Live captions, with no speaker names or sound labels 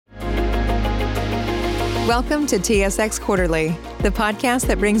Welcome to TSX Quarterly, the podcast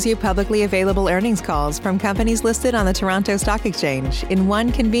that brings you publicly available earnings calls from companies listed on the Toronto Stock Exchange in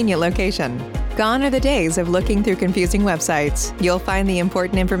one convenient location. Gone are the days of looking through confusing websites. You'll find the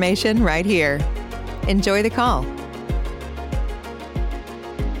important information right here. Enjoy the call.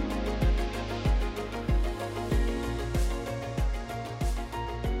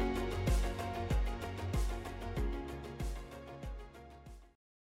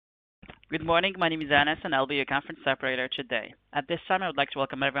 Good morning, my name is Anas and I'll be your conference operator today. At this time, I would like to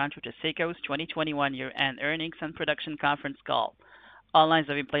welcome everyone to Taseko's 2021 year-end earnings and production conference call. All lines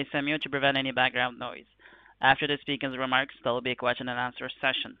have been placed on mute to prevent any background noise. After the speaker's remarks, there will be a question and answer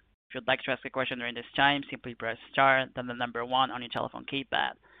session. If you'd like to ask a question during this time, simply press star, then the number 1 on your telephone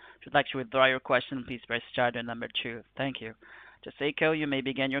keypad. If you'd like to withdraw your question, please press star, then number 2. Thank you. Taseko, you may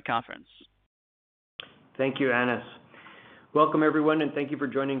begin your conference. Thank you, Anas. Welcome, everyone, and thank you for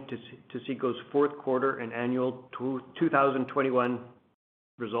joining Taseko's fourth quarter and annual 2021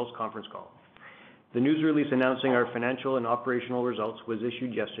 results conference call. The news release announcing our financial and operational results was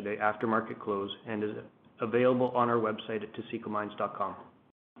issued yesterday after market close and is available on our website at tasekomines.com.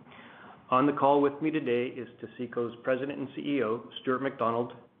 On the call with me today is Taseko's President and CEO, Stuart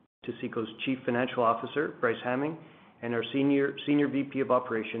McDonald, Taseko's Chief Financial Officer, Bryce Hamming, and our Senior VP of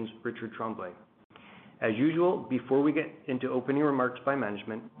Operations, Richard Tremblay. As usual, before we get into opening remarks by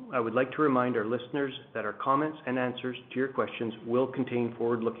management, I would like to remind our listeners that our comments and answers to your questions will contain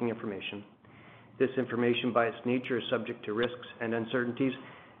forward-looking information. This information by its nature is subject to risks and uncertainties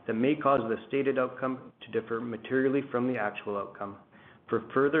that may cause the stated outcome to differ materially from the actual outcome. For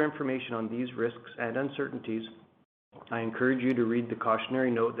further information on these risks and uncertainties, I encourage you to read the cautionary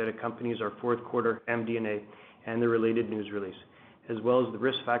note that accompanies our fourth quarter MD&A and the related news release, as well as the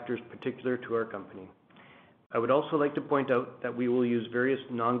risk factors particular to our company. I would also like to point out that we will use various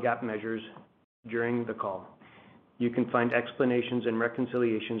non-GAAP measures during the call. You can find explanations and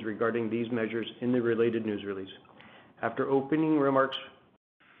reconciliations regarding these measures in the related news release. After opening remarks,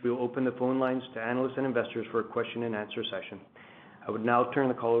 we will open the phone lines to analysts and investors for a question and answer session. I would now turn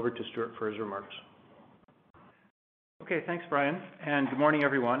the call over to Stuart for his remarks. Okay, thanks, Brian, and good morning,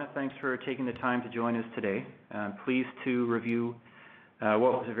 everyone. Thanks for taking the time to join us today. I'm pleased to review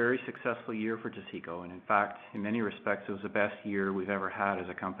what was a very successful year for Taseko, and in fact, in many respects, it was the best year we've ever had as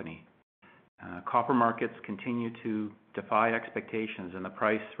a company. Copper markets continue to defy expectations, and the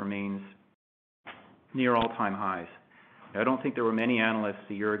price remains near all-time highs. I don't think there were many analysts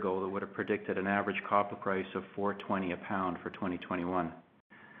a year ago that would have predicted an average copper price of $4.20 a pound for 2021,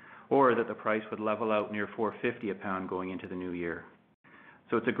 or that the price would level out near $4.50 a pound going into the new year.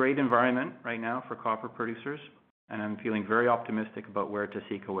 So it's a great environment right now for copper producers, and I'm feeling very optimistic about where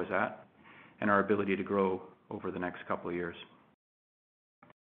Taseko is at and our ability to grow over the next couple of years.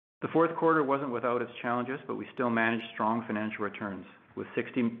 The fourth quarter wasn't without its challenges, but we still managed strong financial returns with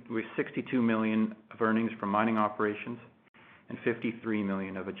 $62 million of earnings from mining operations and $53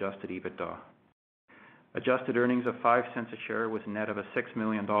 million of adjusted EBITDA. Adjusted earnings of 5 cents a share was net of a $6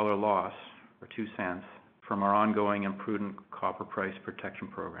 million loss, or 2 cents, from our ongoing and prudent copper price protection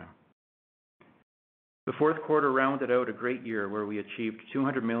program. The fourth quarter rounded out a great year where we achieved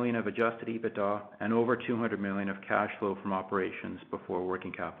 $200 million of adjusted EBITDA and over $200 million of cash flow from operations before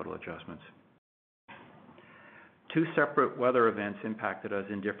working capital adjustments. Two separate weather events impacted us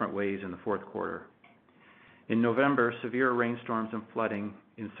in different ways in the fourth quarter. In November, severe rainstorms and flooding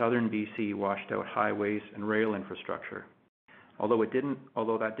in southern BC washed out highways and rail infrastructure. Although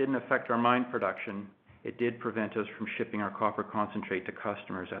that didn't affect our mine production, it did prevent us from shipping our copper concentrate to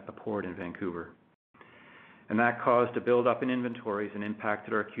customers at the port in Vancouver. And that caused a build-up in inventories and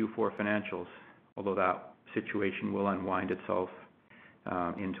impacted our Q4 financials, although that situation will unwind itself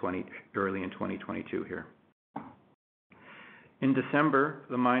early in 2022 here. In December,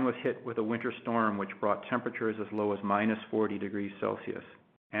 the mine was hit with a winter storm which brought temperatures as low as minus 40 degrees Celsius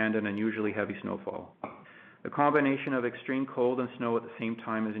and an unusually heavy snowfall. The combination of extreme cold and snow at the same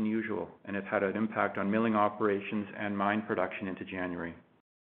time is unusual, and it had an impact on milling operations and mine production into January.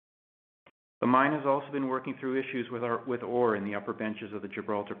 The mine has also been working through issues with ore in the upper benches of the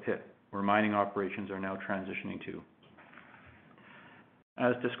Gibraltar pit, where mining operations are now transitioning to.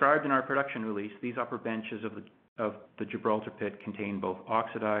 As described in our production release, these upper benches of the Gibraltar pit contain both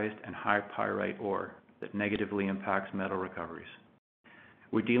oxidized and high pyrite ore that negatively impacts metal recoveries.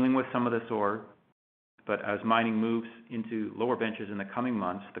 We're dealing with some of this ore, but as mining moves into lower benches in the coming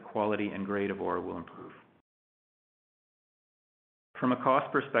months, the quality and grade of ore will improve. From a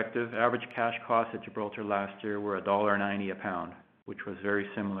cost perspective, average cash costs at Gibraltar last year were $1.90 a pound, which was very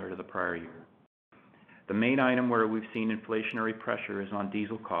similar to the prior year. The main item where we've seen inflationary pressure is on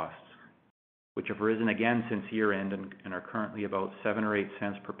diesel costs. which have risen again since year-end and are currently about 7 or 8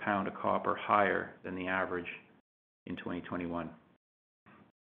 cents per pound of copper higher than the average in 2021.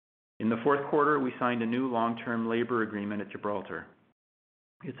 In the fourth quarter, we signed a new long-term labor agreement at Gibraltar.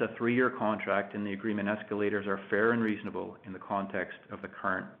 It's a 3-year contract, and the agreement escalators are fair and reasonable in the context of the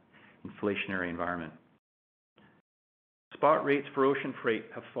current inflationary environment. Spot rates for ocean freight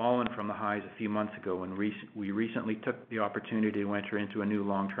have fallen from the highs a few months ago, and we recently took the opportunity to enter into a new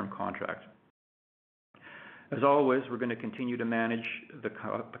long-term contract. As always, we're going to continue to manage the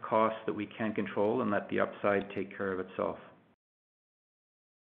costs that we can control and let the upside take care of itself.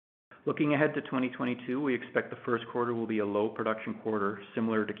 Looking ahead to 2022, we expect the first quarter will be a low production quarter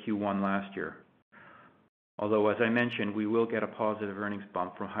similar to Q1 last year. Although, as I mentioned, we will get a positive earnings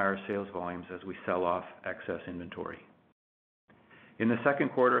bump from higher sales volumes as we sell off excess inventory. In the second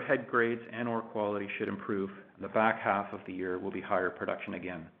quarter, head grades and ore quality should improve. The back half of the year will be higher production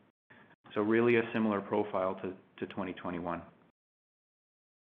again. So really a similar profile to 2021.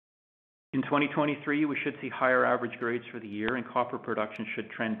 In 2023, we should see higher average grades for the year, and copper production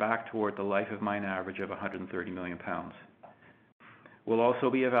should trend back toward the life of mine average of 130 million pounds. We'll also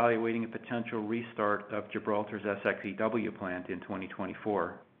be evaluating a potential restart of Gibraltar's SX/EW plant in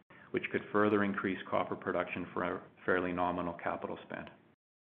 2024, which could further increase copper production for a fairly nominal capital spend.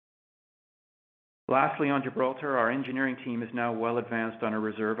 Lastly, on Gibraltar, our engineering team is now well advanced on a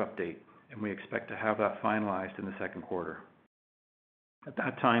reserve update, and we expect to have that finalized in the second quarter. At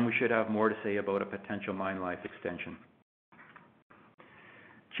that time, we should have more to say about a potential mine life extension.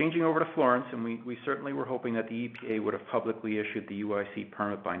 Changing over to Florence, and we certainly were hoping that the EPA would have publicly issued the UIC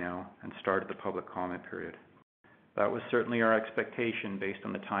permit by now and started the public comment period. That was certainly our expectation based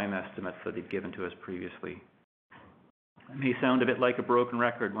on the time estimates that they'd given to us previously. It may sound a bit like a broken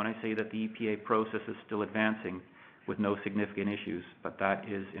record when I say that the EPA process is still advancing with no significant issues, but that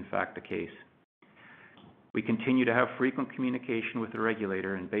is in fact the case. We continue to have frequent communication with the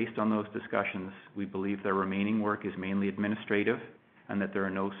regulator, and based on those discussions, we believe their remaining work is mainly administrative and that there are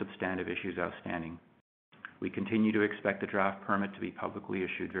no substantive issues outstanding. We continue to expect the draft permit to be publicly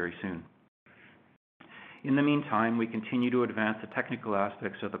issued very soon. In the meantime, we continue to advance the technical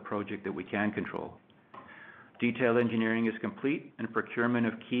aspects of the project that we can control. Detailed engineering is complete, and procurement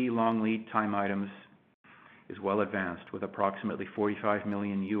of key long lead time items is well advanced, with approximately $45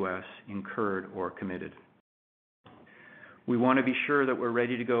 million US incurred or committed. We want to be sure that we're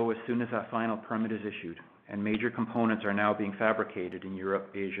ready to go as soon as that final permit is issued, and major components are now being fabricated in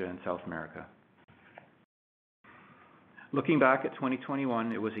Europe, Asia, and South America. Looking back at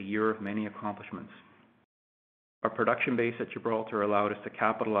 2021, it was a year of many accomplishments. Our production base at Gibraltar allowed us to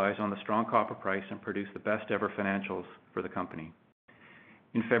capitalize on the strong copper price and produce the best ever financials for the company.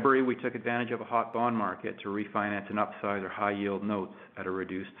 In February, we took advantage of a hot bond market to refinance and upsize our high-yield notes at a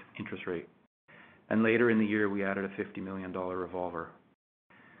reduced interest rate. And later in the year, we added a $50 million revolver.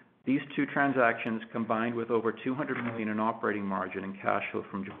 These two transactions, combined with over $200 million in operating margin and cash flow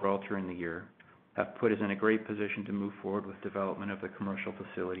from Gibraltar in the year, have put us in a great position to move forward with development of the commercial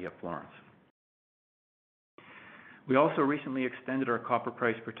facility at Florence. We also recently extended our copper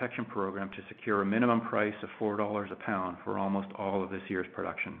price protection program to secure a minimum price of $4 a pound for almost all of this year's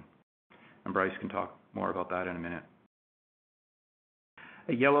production. And Bryce can talk more about that in a minute.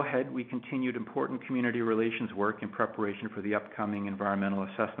 At Yellowhead, we continued important community relations work in preparation for the upcoming environmental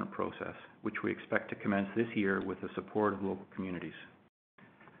assessment process, which we expect to commence this year with the support of local communities.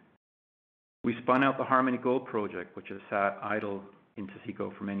 We spun out the Harmony Gold project, which has sat idle in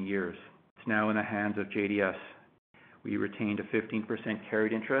Taseko for many years. It's now in the hands of JDS. We retained a 15%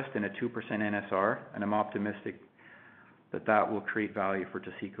 carried interest and a 2% NSR, and I'm optimistic that that will create value for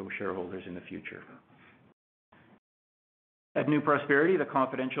Taseko shareholders in the future. At New Prosperity, the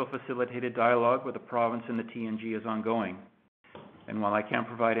confidential facilitated dialogue with the province and the TNG is ongoing. And while I can't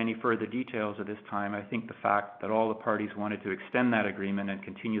provide any further details at this time, I think the fact that all the parties wanted to extend that agreement and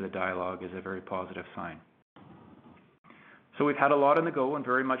continue the dialogue is a very positive sign. So we've had a lot on the go and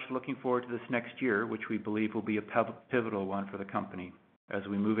very much looking forward to this next year, which we believe will be a pivotal one for the company as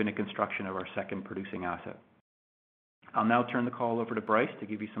we move into construction of our second producing asset. I'll now turn the call over to Bryce to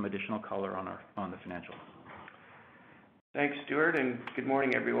give you some additional color on the financials. Thanks, Stuart, and good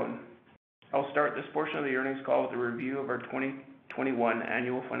morning, everyone. I'll start this portion of the earnings call with a review of our 2021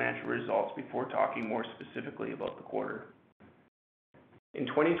 annual financial results before talking more specifically about the quarter. In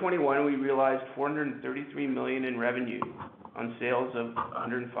 2021, we realized $433 million in revenue on sales of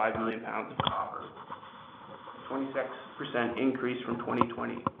 105 million pounds of copper, a 26% increase from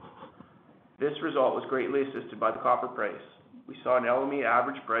 2020. This result was greatly assisted by the copper price. We saw an LME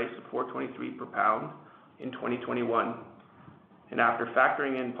average price of $4.23 per pound in 2021, and after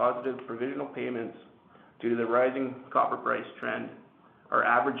factoring in positive provisional payments due to the rising copper price trend, our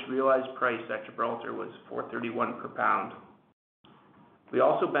average realized price at Gibraltar was $4.31 per pound. We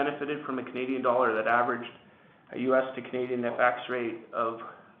also benefited from a Canadian dollar that averaged a US to Canadian FX rate of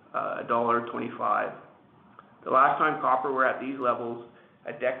 $1.25. The last time copper were at these levels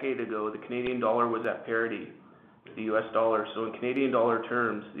a decade ago, the Canadian dollar was at parity with the US dollar. So in Canadian dollar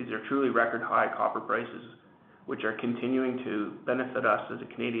terms, these are truly record high copper prices, which are continuing to benefit us as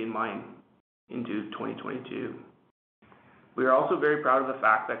a Canadian mine into 2022. We are also very proud of the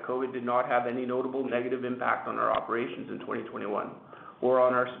fact that COVID did not have any notable negative impact on our operations in 2021 or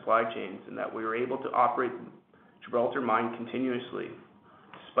on our supply chains, and that we were able to operate Gibraltar mine continuously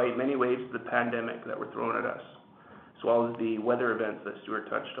despite many waves of the pandemic that were thrown at us, as well as the weather events that Stuart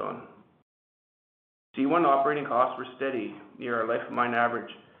touched on. C1 operating costs were steady near our life of mine average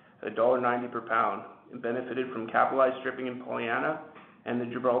at $1.90 per pound and benefited from capitalized stripping in Pollyanna and the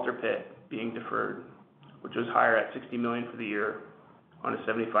Gibraltar pit being deferred, which was higher at $60 million for the year on a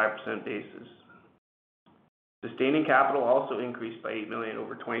 75% basis. Sustaining capital also increased by $8 million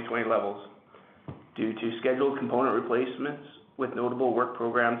over 2020 levels due to scheduled component replacements with notable work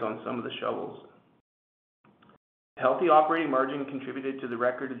programs on some of the shovels. Healthy operating margin contributed to the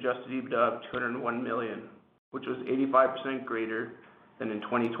record adjusted EBITDA of $201 million, which was 85% greater than in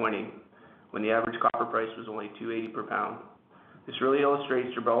 2020, when the average copper price was only $2.80 per pound. This really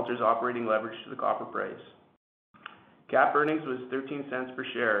illustrates Gibraltar's operating leverage to the copper price. GAAP earnings was 13 cents per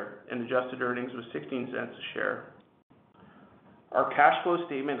share, and adjusted earnings was 16 cents a share. Our cash flow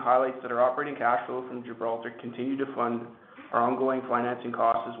statement highlights that our operating cash flow from Gibraltar continued to fund our ongoing financing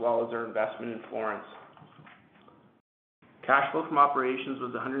costs as well as our investment in Florence. Cash flow from operations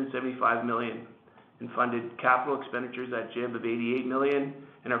was $175 million and funded capital expenditures at GIB of $88 million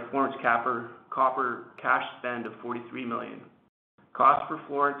and our Florence copper cash spend of $43 million. Costs for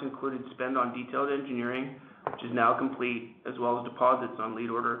Florence included spend on detailed engineering, which is now complete, as well as deposits on lead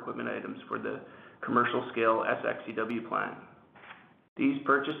order equipment items for the commercial scale SX/EW plant. These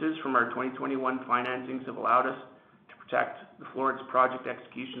purchases from our 2021 financings have allowed us to protect the Florence project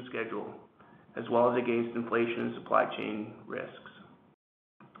execution schedule, as well as against inflation and supply chain risks.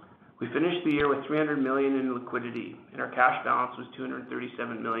 We finished the year with $300 million in liquidity, and our cash balance was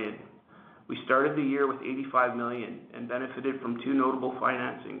 $237 million. We started the year with $85 million and benefited from two notable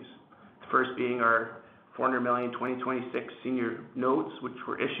financings. The first being our $400 million 2026 senior notes, which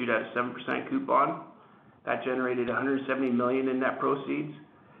were issued at a 7% coupon. That generated $170 million in net proceeds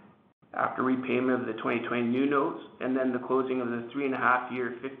after repayment of the 2020 new notes, and then the closing of the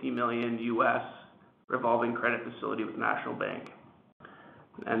 3.5-year $50 million US revolving credit facility with National Bank.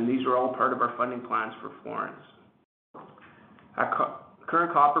 And these were all part of our funding plans for Florence. At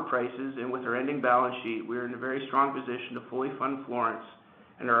current copper prices and with our ending balance sheet, we are in a very strong position to fully fund Florence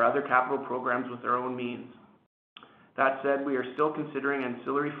and our other capital programs with our own means. That said, we are still considering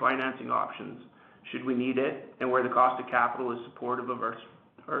ancillary financing options should we need it and where the cost of capital is supportive of our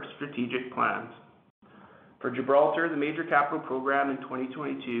strategic plans. For Gibraltar, the major capital program in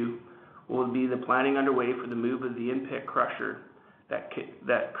 2022 will be the planning underway for the move of the in-pit crusher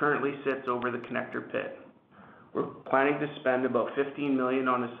that currently sits over the connector pit. We're planning to spend about $15 million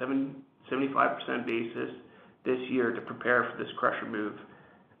on a 75% basis this year to prepare for this crusher move,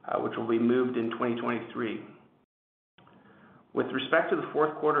 which will be moved in 2023. With respect to the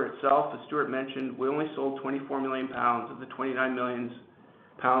fourth quarter itself, as Stuart mentioned, we only sold 24 million pounds of the 29 million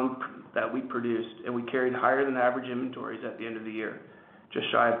pounds that we produced, and we carried higher than average inventories at the end of the year, just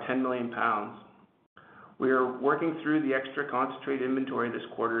shy of 10 million pounds. We are working through the extra concentrate inventory this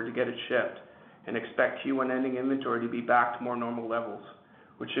quarter to get it shipped and expect Q1 ending inventory to be back to more normal levels,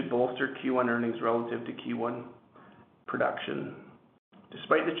 which should bolster Q1 earnings relative to Q1 production.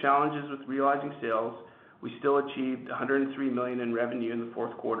 Despite the challenges with realizing sales, we still achieved $103 million in revenue in the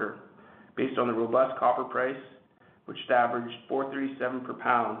fourth quarter, based on the robust copper price, which averaged $4.37 per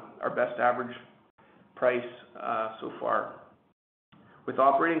pound, our best average price so far. With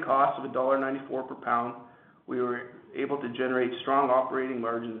operating costs of $1.94 per pound, we were able to generate strong operating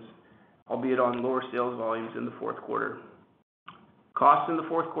margins, albeit on lower sales volumes in the fourth quarter. Costs in the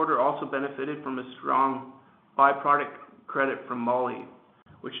fourth quarter also benefited from a strong byproduct credit from moly,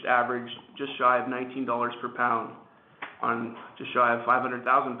 which averaged just shy of $19 per pound on just shy of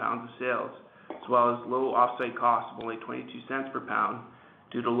 500,000 pounds of sales, as well as low offsite costs of only 22 cents per pound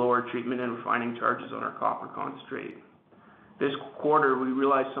due to lower treatment and refining charges on our copper concentrate. This quarter, we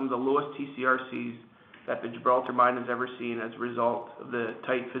realized some of the lowest TCRCs that the Gibraltar mine has ever seen as a result of the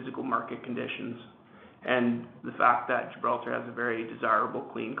tight physical market conditions and the fact that Gibraltar has a very desirable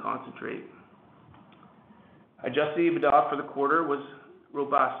clean concentrate. Adjusted EBITDA for the quarter was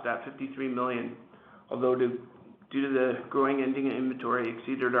robust at 53 million, although due to the growing ending inventory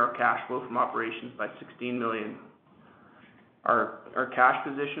exceeded our cash flow from operations by 16 million. Our cash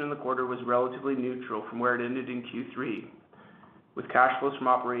position in the quarter was relatively neutral from where it ended in Q3, with cash flows from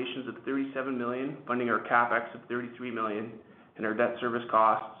operations of 37 million, funding our CapEx of 33 million, and our debt service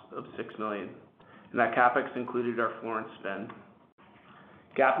costs of 6 million. And that CapEx included our Florence spend.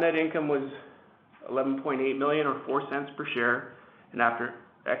 GAAP net income was 11.8 million or 4 cents per share, and after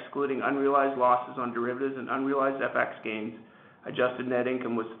excluding unrealized losses on derivatives and unrealized FX gains, adjusted net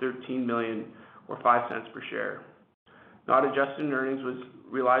income was 13 million or 5 cents per share. Not adjusted in earnings was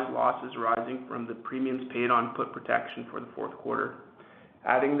realized losses arising from the premiums paid on put protection for the fourth quarter.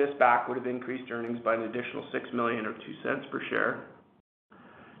 Adding this back would have increased earnings by an additional 6 million or 2 cents per share.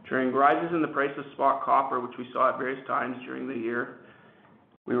 During rises in the price of spot copper, which we saw at various times during the year,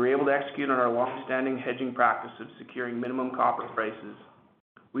 we were able to execute on our long-standing hedging practice of securing minimum copper prices.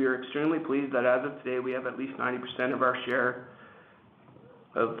 We are extremely pleased that as of today, we have at least 90% of our share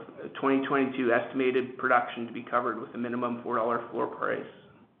of 2022 estimated production to be covered with a minimum $4 floor price.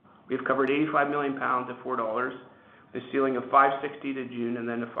 We have covered 85 million pounds at $4, with a ceiling of 560 to June and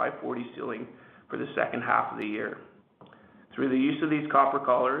then a 540 ceiling for the second half of the year. Through the use of these copper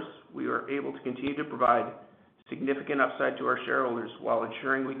collars, we are able to continue to provide significant upside to our shareholders while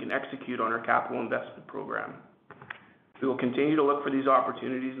ensuring we can execute on our capital investment program. We will continue to look for these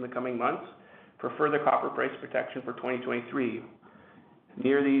opportunities in the coming months for further copper price protection for 2023,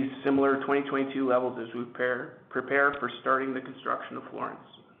 near these similar 2022 levels as we prepare for starting the construction of Florence.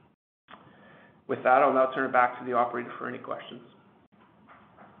 With that, I'll now turn it back to the operator for any questions.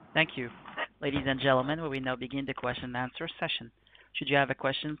 Thank you. Ladies and gentlemen, we will now begin the question and answer session. Should you have a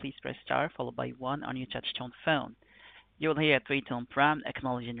question, please press star followed by 1 on your touch-tone phone. You will hear a 3-tone prompt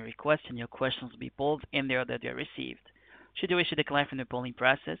acknowledging your request, and your questions will be pulled in the order they are received. Should you wish to decline from the polling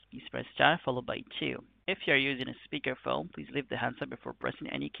process, please press star followed by 2. If you are using a speakerphone, please lift the handset before pressing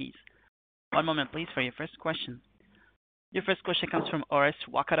any keys. One moment, please, for your first question. Your first question comes from Orest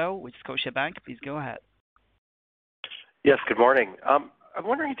Wowkodaw with Scotiabank. Please go ahead. Yes, good morning. I'm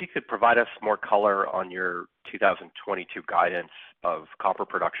wondering if you could provide us more color on your 2022 guidance of copper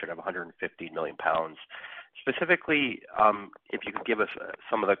production of 150 million pounds. Specifically, if you could give us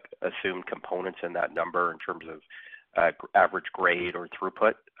some of the assumed components in that number in terms of average grade or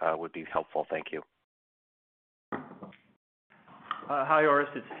throughput, would be helpful. Thank you. Hi,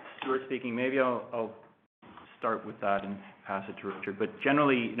 Orest. It's Stuart speaking. Maybe I'll start with that and pass it to Richard. But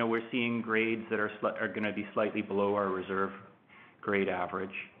generally, we're seeing grades that are going to be slightly below our reserve grade average.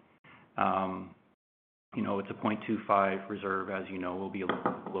 It's a 0.25 reserve, as you know, we'll be a little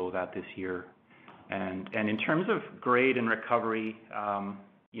bit below that this year. And in terms of grade and recovery,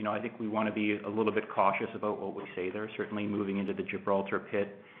 I think we want to be a little bit cautious about what we say there. Certainly moving into the Gibraltar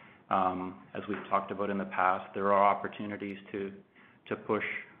pit, as we've talked about in the past, there are opportunities to push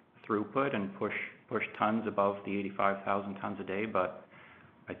throughput and push tons above the 85,000 tons a day, but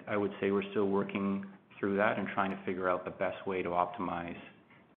I would say we're still working through that and trying to figure out the best way to optimize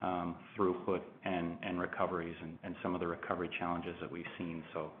throughput and recoveries and some of the recovery challenges that we've seen.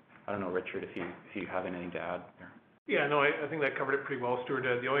 So I don't know, Richard, if you have anything to add there. Yeah, no, I think that covered it pretty well, Stuart.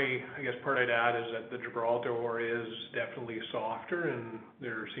 The only, part I'd add is that the Gibraltar ore is definitely softer, and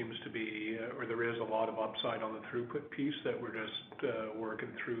there seems to be, or there is a lot of upside on the throughput piece that we're just working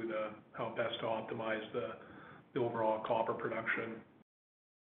through how best to optimize the overall copper production.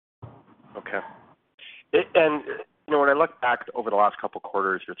 Okay. And when I look back over the last couple of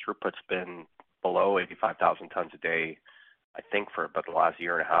quarters, your throughput's been below 85,000 tons a day, I think, for about the last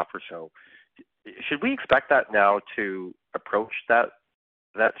year and a half or so. Should we expect that now to approach that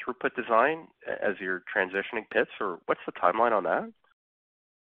throughput design as you're transitioning pits, or what's the timeline on that?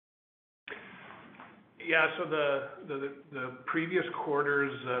 Yeah, so the previous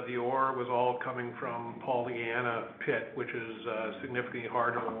quarters, the ore was all coming from Pollyanna pit, which is significantly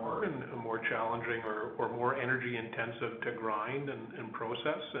harder ore and more challenging or more energy intensive to grind and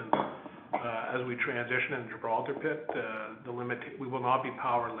process. And as we transition in the Gibraltar pit, we will not be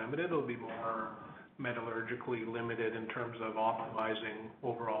power limited. It'll be more metallurgically limited in terms of optimizing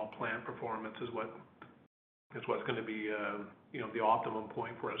overall plant performance is what's going to be the optimum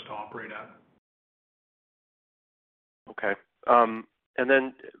point for us to operate at. Okay. And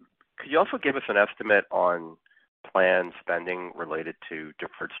then could you also give us an estimate on planned spending related to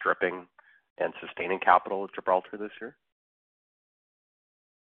deferred stripping and sustaining capital at Gibraltar this year?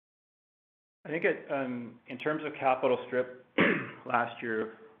 I think in terms of capital strip, last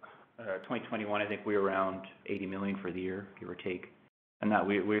year, 2021, I think we were around 80 million for the year, give or take. and that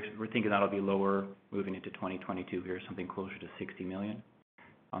we're thinking that'll be lower moving into 2022 here, something closer to 60 million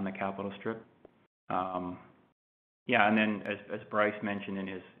on the capital strip. Yeah, and then as Bryce mentioned in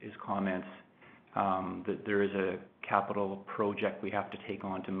his comments, that there is a capital project we have to take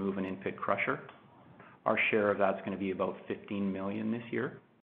on to move an in-pit crusher. Our share of that's going to be about 15 million this year,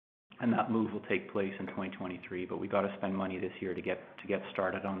 and that move will take place in 2023. But we got to spend money this year to get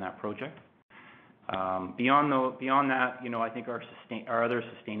started on that project. Beyond that, I think our other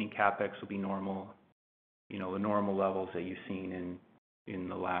sustaining capex will be normal, the normal levels that you've seen in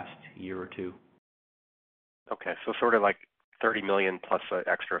the last year or two. Okay, so sort of like 30 million plus an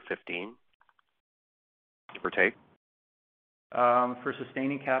extra 15, give or take. For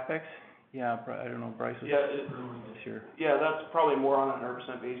sustaining capex, yeah, I don't know, Bryce. Yeah, this year. Yeah, that's probably more on a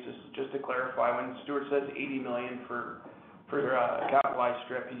 100% basis. Just to clarify, when Stuart says 80 million for capitalized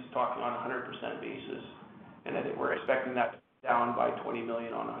strip, he's talking on a 100% basis, and I think we're expecting that down by 20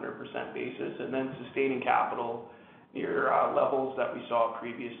 million on a 100% basis, and then sustaining capital near levels that we saw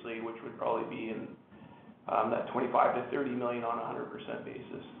previously, which would probably be in that 25 to 30 million on a 100%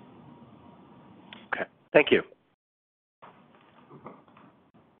 basis. Okay, thank you.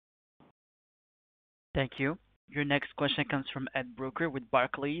 Thank you. Your next question comes from Ed Brooker with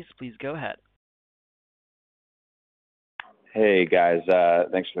Barclays. Please go ahead. Hey guys,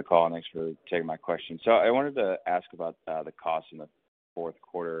 thanks for the call and thanks for taking my question. So I wanted to ask about the costs in the fourth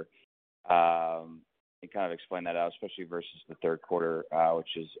quarter and kind of explain that out, especially versus the third quarter,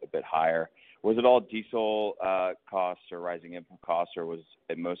 which is a bit higher. Was it all diesel costs or rising input costs, or was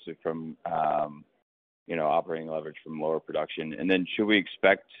it mostly from operating leverage from lower production? And then should we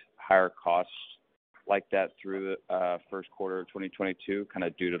expect higher costs like that through the first quarter of 2022, kind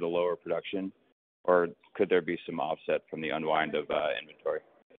of due to the lower production? Or could there be some offset from the unwind of inventory?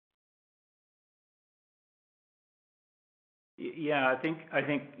 Yeah, I think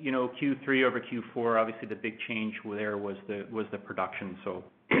Q3 over Q4, obviously the big change there was the production. So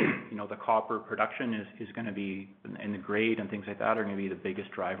the copper production is going to be, and the grade and things like that are going to be the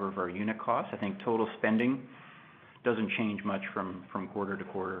biggest driver of our unit costs. I think total spending doesn't change much from quarter to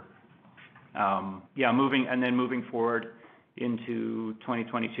quarter. Moving forward into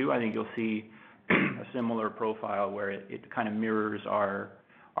 2022, I think you'll see a similar profile where it kind of mirrors our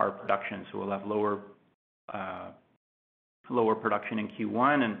production. So we'll have lower production in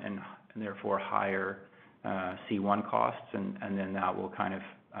Q1 and therefore higher C1 costs, and then that will kind of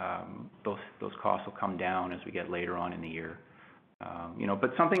those costs will come down as we get later on in the year.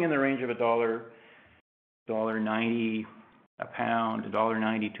 But something in the range of $1.90 a pound,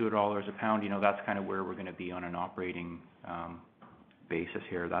 $1.90, $2 a pound. That's kind of where we're going to be on an operating basis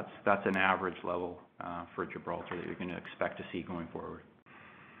here. That's an average level for Gibraltar that you're going to expect to see going forward.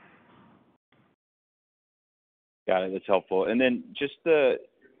 Got it. That's helpful. And then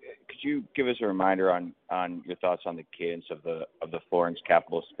could you give us a reminder on your thoughts on the cadence of the Florence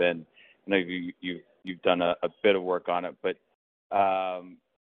capital spend? I know you've done a bit of work on it, but do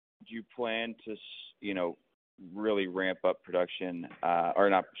you plan to really ramp up production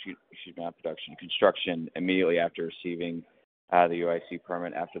construction immediately after receiving the UIC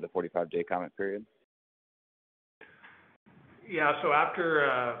permit after the 45-day comment period? Yeah, so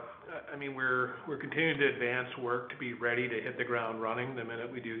after, we're continuing to advance work to be ready to hit the ground running the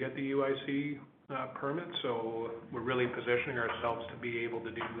minute we do get the UIC permit. So we're really positioning ourselves to be able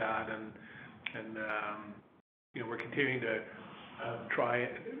to do that, and we're continuing to try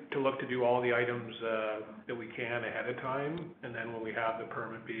to look to do all the items that we can ahead of time, and then when we have the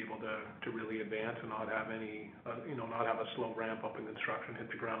permit, be able to really advance and not have any, not have a slow ramp up in construction,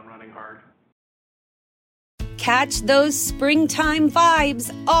 hit the ground running hard. Catch those springtime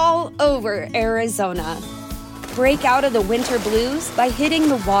vibes all over Arizona. Break out of the winter blues by hitting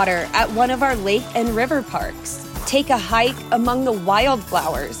the water at one of our lake and river parks. Take a hike among the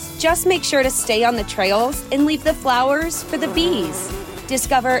wildflowers. Just make sure to stay on the trails and leave the flowers for the bees.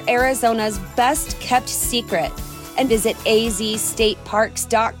 Discover Arizona's best kept secret and visit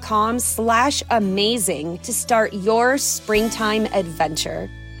azstateparks.com/amazing to start your springtime adventure.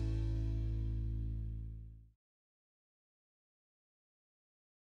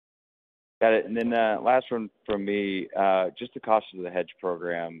 Got it. And then last one from me, just the cost of the hedge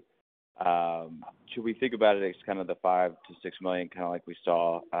program. Should we think about it as kind of the 5 to 6 million, kind of like we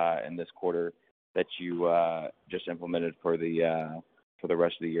saw in this quarter that you just implemented for the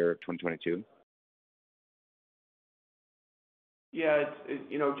rest of the year of 2022? Yeah,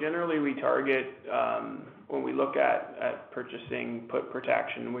 generally we target when we look at purchasing put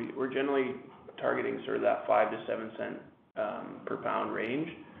protection, we're generally targeting sort of that 5 to 7 cent per pound range.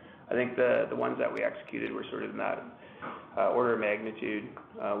 I think the ones that we executed were sort of in that order of magnitude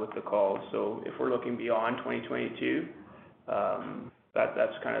with the calls. So if we're looking beyond 2022,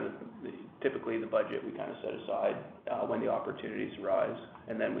 that's kind of typically the budget we kind of set aside when the opportunities arise,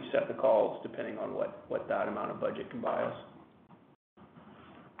 and then we set the calls depending on what that amount of budget can buy us.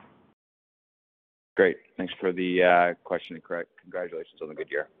 Great. Thanks for the question and congratulations on the good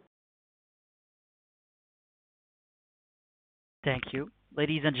year. Thank you.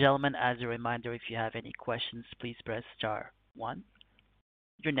 Ladies and gentlemen, as a reminder, if you have any questions, please press star one.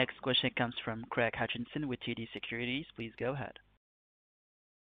 Your next question comes from Craig Hutchinson with TD Securities. Please go ahead.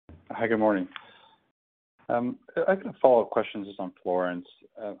 Hi, good morning. I've got a follow-up question just on Florence.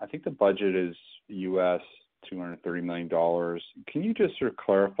 I think the budget is US $230 million. Can you just sort of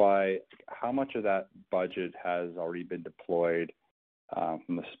clarify how much of that budget has already been deployed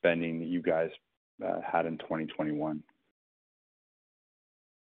from the spending that you guys had in 2021?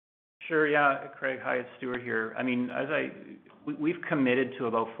 Sure. Yeah, Craig. Hi, it's Stuart here. I mean, we've committed to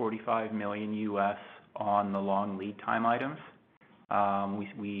about $45 million US on the long lead time items.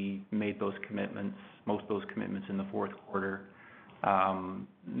 We made those commitments, most of those commitments in the fourth quarter.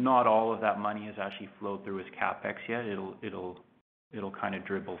 Not all of that money has actually flowed through as CapEx yet. It'll kind of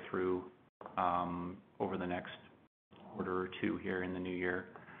dribble through over the next quarter or two here in the new year.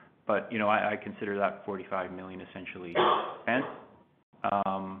 But I consider that $45 million essentially spent.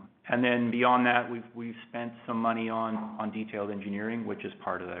 And then beyond that, we've spent some money on detailed engineering, which is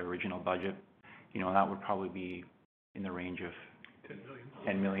part of the original budget. That would probably be in the range of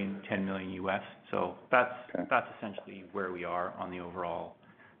 $10 million US. So that's essentially where we are on the overall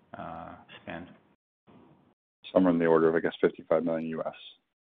spend. Somewhere in the order of, I guess, $55 million US.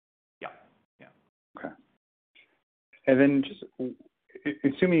 Yeah. Okay. And then just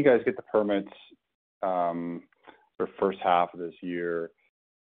assuming you guys get the permits for first half of this year,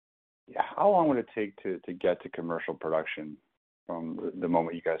 how long would it take to get to commercial production from the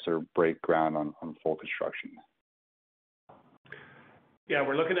moment you guys sort of break ground on full construction? Yeah,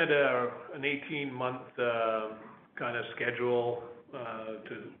 we're looking at an 18-month kind of schedule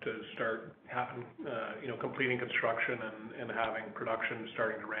to start completing construction and having production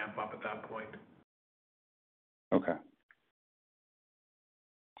starting to ramp up at that point. Okay.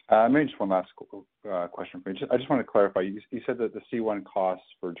 Maybe just one last question for you. I just want to clarify. You said that the C1 costs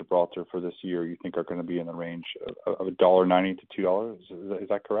for Gibraltar for this year you think are going to be in the range of $1.90 to $2. Is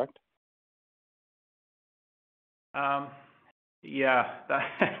that correct? Yeah,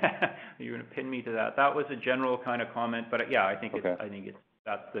 you're going to pin me to that. That was a general kind of comment, but yeah, I think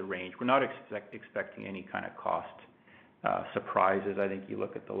that's the range. We're not expecting any kind of cost surprises. I think you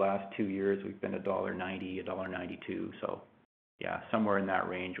look at the last 2 years, we've been $1.90, $1.92. So yeah, somewhere in that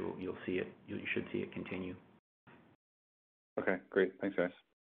range, you'll see it. You should see it continue. Okay, great. Thanks, guys.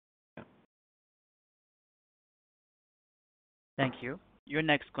 Yeah. Thank you. Your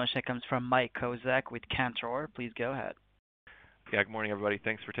next question comes from Mike Kozak with Cantor. Please go ahead. Yeah, good morning, everybody.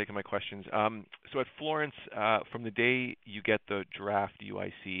 Thanks for taking my questions. So at Florence, from the day you get the draft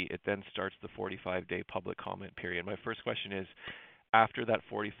UIC, it then starts the 45-day public comment period. My first question is, after that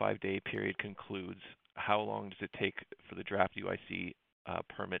 45-day period concludes, how long does it take for the draft UIC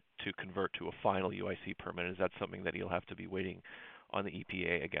permit to convert to a final UIC permit? Is that something that you'll have to be waiting on the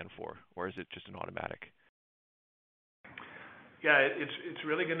EPA again for, or is it just an automatic? Yeah, it's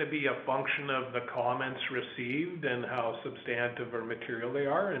really going to be a function of the comments received and how substantive or material they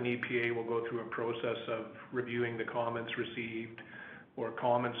are. And EPA will go through a process of reviewing the comments received or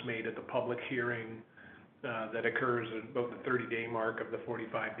comments made at the public hearing that occurs at about the 30-day mark of the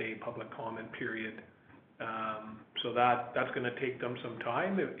 45-day public comment period. So that's going to take them some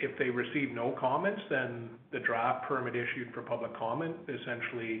time. If they receive no comments, then the draft permit issued for public comment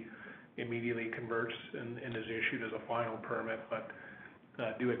essentially immediately converts and is issued as a final permit, but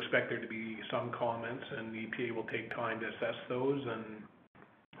do expect there to be some comments, and the EPA will take time to assess those, and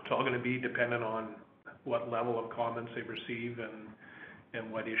it's all going to be dependent on what level of comments they receive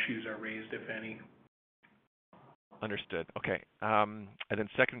and what issues are raised, if any. Understood. Okay. And then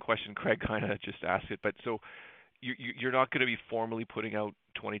second question, Craig kind of just asked it, but so you're not going to be formally putting out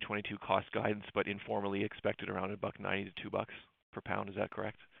 2022 cost guidance, but informally expected around $1.90 to $2 per pound. Is that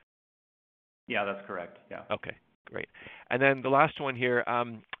correct? Yeah, that's correct. Yeah. Okay, great. And then the last one here,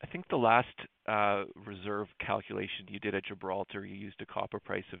 I think the last reserve calculation you did at Gibraltar, you used a copper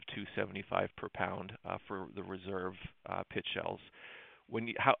price of $2.75 per pound for the reserve pit shells.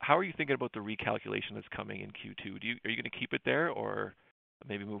 How are you thinking about the recalculation that's coming in Q2? Are you going to keep it there or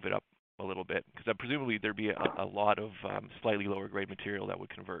maybe move it up a little bit? Because presumably there'd be a lot of slightly lower grade material that would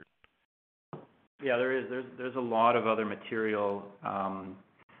convert. Yeah, there is. There's a lot of other material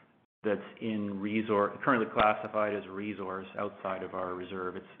that's currently classified as a resource outside of our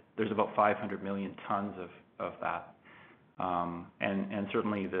reserve. There's about 500 million tons of that. And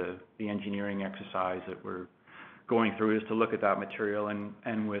certainly the engineering exercise that we're going through is to look at that material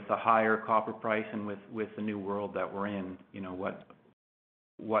and with a higher copper price and with the new world that we're in,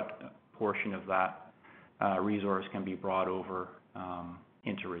 what portion of that resource can be brought over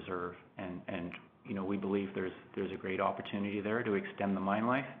into reserve. And we believe there's a great opportunity there to extend the mine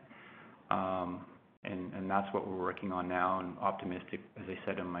life. And that's what we're working on now, and optimistic, as I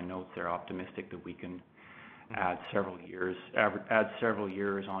said in my notes, they're optimistic that we can add several years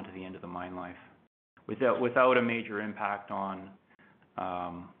onto the end of the mine life without a major impact on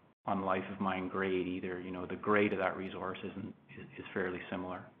life of mine grade either. The grade of that resource is fairly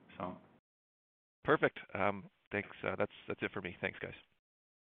similar. So perfect. Thanks. That's it for me. Thanks, guys.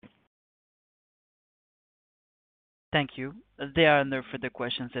 Thank you. There are no further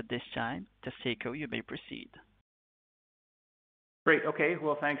questions at this time. Taseko, you may proceed. Great. Okay.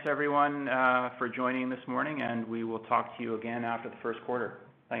 Well, thanks everyone for joining this morning, and we will talk to you again after the first quarter.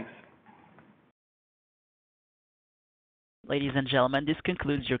 Thanks. Ladies and gentlemen, this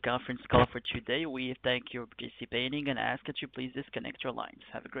concludes your conference call for today. We thank you for participating and ask that you please disconnect your lines.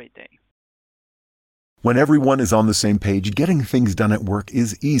 Have a great day. When everyone is on the same page, getting things done at work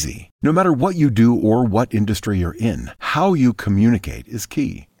is easy. No matter what you do or what industry you're in, how you communicate is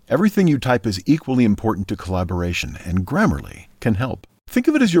key. Everything you type is equally important to collaboration, and Grammarly can help. Think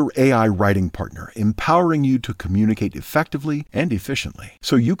of it as your AI writing partner, empowering you to communicate effectively and efficiently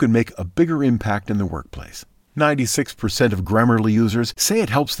so you can make a bigger impact in the workplace. 96% of Grammarly users say it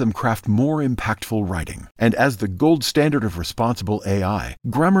helps them craft more impactful writing. And as the gold standard of responsible AI,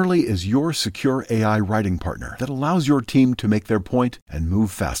 Grammarly is your secure AI writing partner that allows your team to make their point and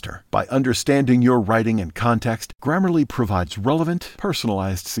move faster. By understanding your writing and context, Grammarly provides relevant,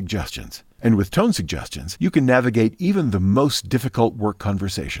 personalized suggestions. And with tone suggestions, you can navigate even the most difficult work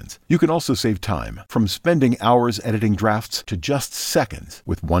conversations. You can also save time, from spending hours editing drafts to just seconds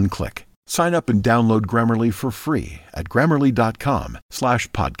with one click. Sign up and download Grammarly for free at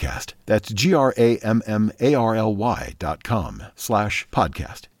Grammarly.com/podcast. That's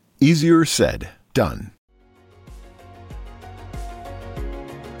GRAMMARLY.com/podcast. Easier said, done.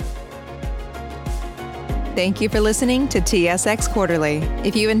 Thank you for listening to TSX Quarterly.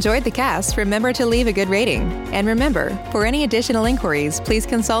 If you enjoyed the cast, remember to leave a good rating. And remember, for any additional inquiries, please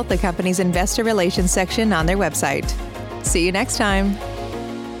consult the company's investor relations section on their website. See you next time.